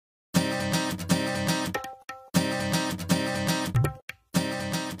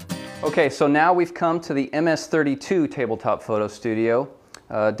Okay, so now we've come to the MS32 tabletop photo studio.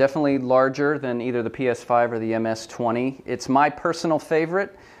 Definitely larger than either the PS5 or the MS20. It's my personal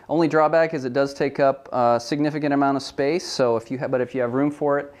favorite. Only drawback is it does take up a significant amount of space, so if you have room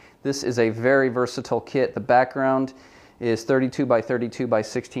for it, this is a very versatile kit. The background is 32 by 32 by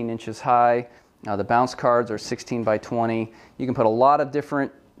 16 inches high. The bounce cards are 16 by 20. You can put a lot of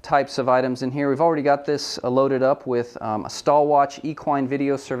different types of items in here. We've already got this loaded up with a Stalwatch equine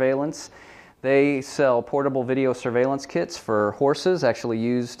video surveillance. They sell portable video surveillance kits for horses, actually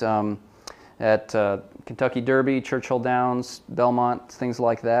used at Kentucky Derby, Churchill Downs, Belmont, things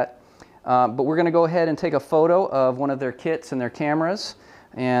like that. But we're going to go ahead and take a photo of one of their kits and their cameras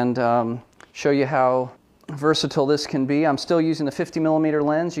and show you how versatile this can be. I'm still using the 50mm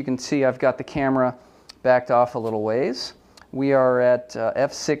lens. You can see I've got the camera backed off a little ways. We are at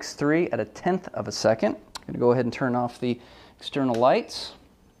f6.3 at 1/10 of a second. I'm going to go ahead and turn off the external lights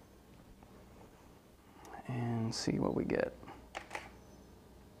and see what we get.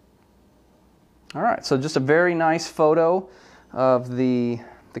 All right, so just a very nice photo of the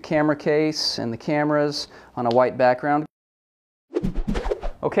camera case and the cameras on a white background.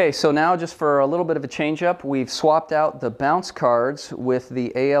 Okay, so now just for a little bit of a change up, we've swapped out the bounce cards with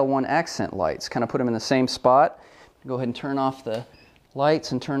the AL1 accent lights, kind of put them in the same spot. Go ahead and turn off the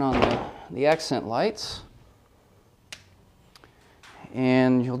lights and turn on the accent lights.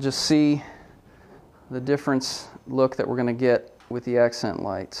 And you'll just see the difference look that we're going to get with the accent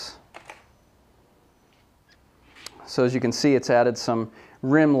lights. So as you can see, it's added some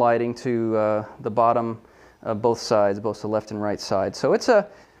rim lighting to the bottom of both sides, both the left and right side. So it's a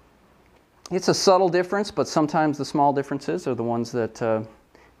subtle difference, but sometimes the small differences are the ones that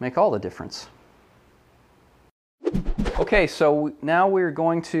make all the difference. Okay, so now we're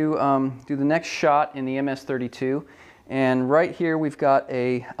going to do the next shot in the MS32, and right here we've got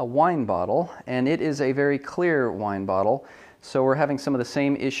a wine bottle, and it is a very clear wine bottle, so we're having some of the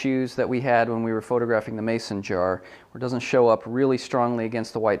same issues that we had when we were photographing the mason jar, where it doesn't show up really strongly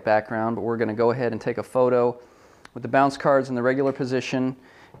against the white background, but we're going to go ahead and take a photo with the bounce cards in the regular position,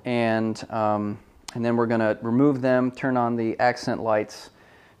 and then we're going to remove them, turn on the accent lights,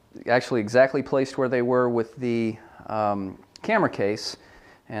 actually exactly placed where they were with the camera case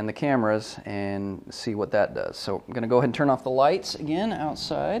and the cameras, and see what that does. So I'm going to go ahead and turn off the lights again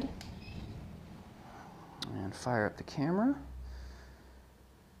outside and fire up the camera.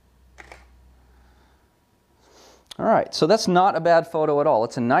 All right, so that's not a bad photo at all.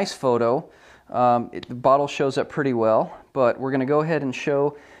 It's a nice photo. The bottle shows up pretty well, but we're going to go ahead and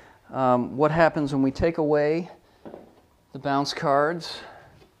show what happens when we take away the bounce cards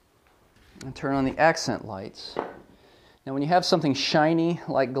and turn on the accent lights. Now when you have something shiny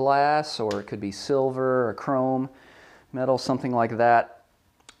like glass, or it could be silver or chrome, metal, something like that,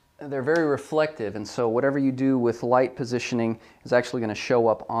 they're very reflective, and so whatever you do with light positioning is actually going to show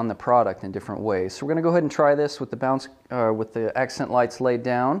up on the product in different ways. So we're going to go ahead and try this with the accent lights laid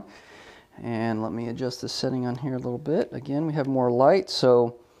down. And let me adjust the setting on here a little bit. Again, we have more light,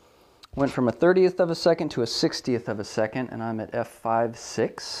 so went from a 30th of a second to a 60th of a second, and I'm at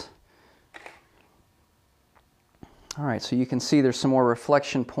f5.6. All right, so you can see there's some more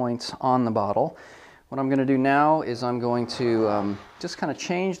reflection points on the bottle. What I'm going to do now is I'm going to just kind of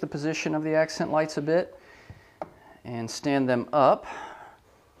change the position of the accent lights a bit and stand them up.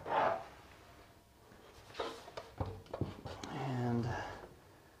 And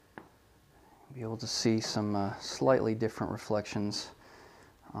be able to see some slightly different reflections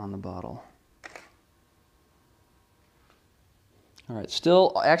on the bottle. All right,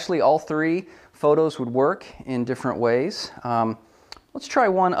 still, actually all three photos would work in different ways. Let's try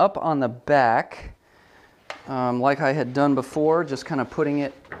one up on the back, like I had done before, just kind of putting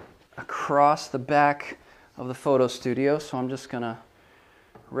it across the back of the photo studio. So I'm just going to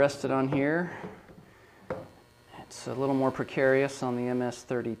rest it on here. It's a little more precarious on the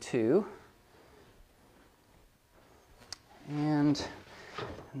MS32. And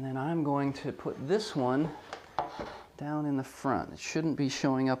then I'm going to put this one down in the front. It shouldn't be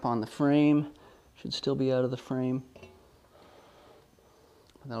showing up on the frame. Should still be out of the frame.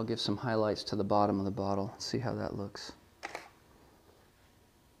 That'll give some highlights to the bottom of the bottle. Let's see how that looks.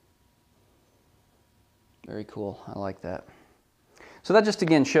 Very cool. I like that. So that just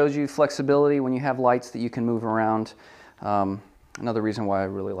again shows you flexibility when you have lights that you can move around. Another reason why I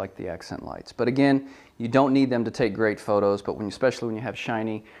really like the accent lights. But again, you don't need them to take great photos, but especially when you have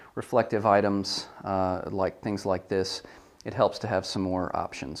shiny, reflective items like things like this, it helps to have some more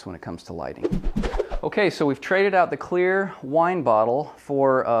options when it comes to lighting. Okay, so we've traded out the clear wine bottle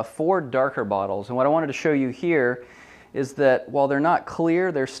for 4 darker bottles, and what I wanted to show you here is that while they're not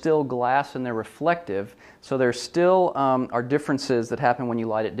clear, they're still glass and they're reflective. So there still are differences that happen when you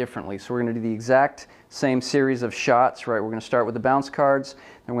light it differently. So we're going to do the exact same series of shots, right? We're going to start with the bounce cards,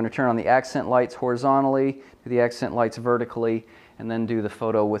 then we're going to turn on the accent lights horizontally, do the accent lights vertically, and then do the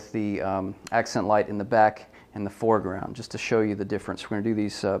photo with the accent light in the back and the foreground, just to show you the difference. We're going to do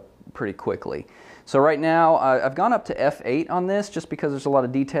these pretty quickly. So right now, I've gone up to f8 on this just because there's a lot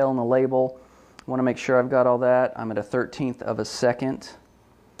of detail in the label. I want to make sure I've got all that. I'm at a 1/13 of a second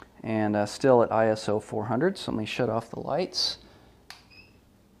and still at ISO 400. So let me shut off the lights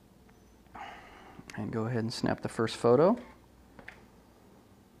and go ahead and snap the first photo.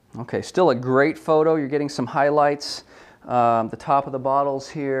 Okay, still a great photo. You're getting some highlights. The top of the bottles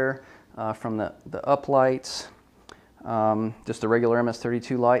here from the up lights. Just a regular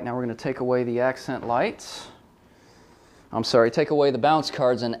MS-32 light. Now we're going to take away the accent lights. I'm sorry, take away the bounce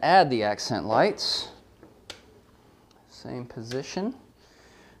cards and add the accent lights. Same position.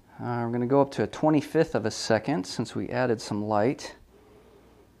 We're going to go up to a 1/25 of a second since we added some light.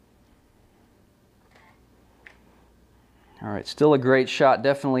 All right, still a great shot,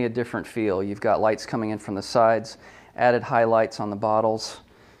 definitely a different feel. You've got lights coming in from the sides, added highlights on the bottles.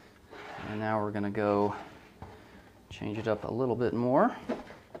 And now we're going to go change it up a little bit more.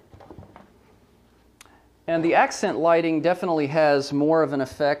 And the accent lighting definitely has more of an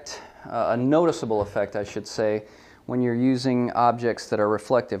effect, a noticeable effect, I should say, when you're using objects that are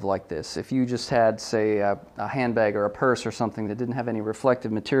reflective like this. If you just had, say, a handbag or a purse or something that didn't have any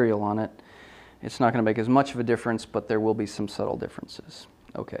reflective material on it, it's not going to make as much of a difference, but there will be some subtle differences.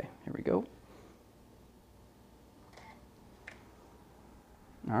 Okay, here we go.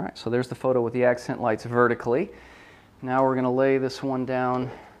 All right, so there's the photo with the accent lights vertically. Now we're going to lay this one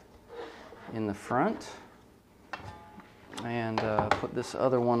down in the front and put this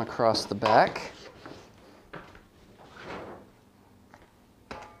other one across the back.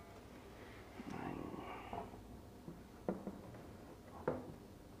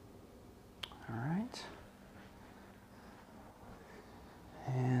 All right.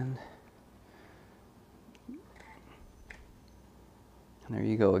 And there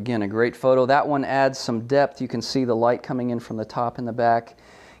you go. Again, a great photo. That one adds some depth. You can see the light coming in from the top and the back.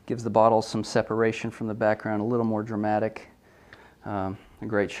 Gives the bottle some separation from the background, a little more dramatic. A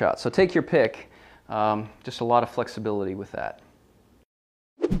great shot. So take your pick. Just a lot of flexibility with that.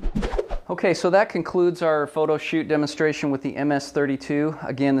 Okay, so that concludes our photo shoot demonstration with the MS-32.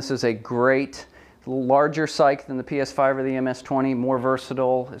 Again, this is a great, larger cyc than the PS5 or the MS-20, more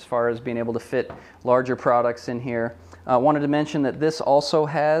versatile as far as being able to fit larger products in here. I wanted to mention that this also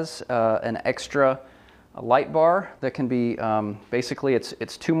has an extra light bar that can be, basically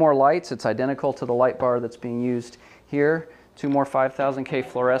it's 2 more lights. It's identical to the light bar that's being used here. 2 more 5000K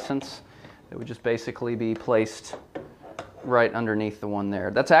fluorescents that would just basically be placed right underneath the one there.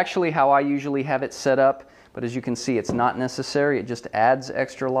 That's actually how I usually have it set up, but as you can see, it's not necessary. It just adds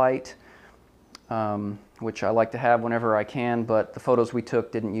extra light, which I like to have whenever I can, but the photos we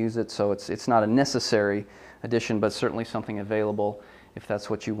took didn't use it, so it's not a necessary addition, but certainly something available if that's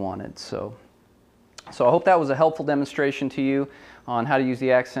what you wanted. So I hope that was a helpful demonstration to you on how to use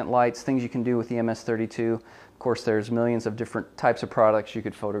the accent lights, things you can do with the MS-32. Of course, there's millions of different types of products you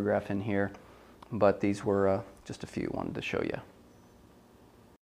could photograph in here, but these were just a few I wanted to show you.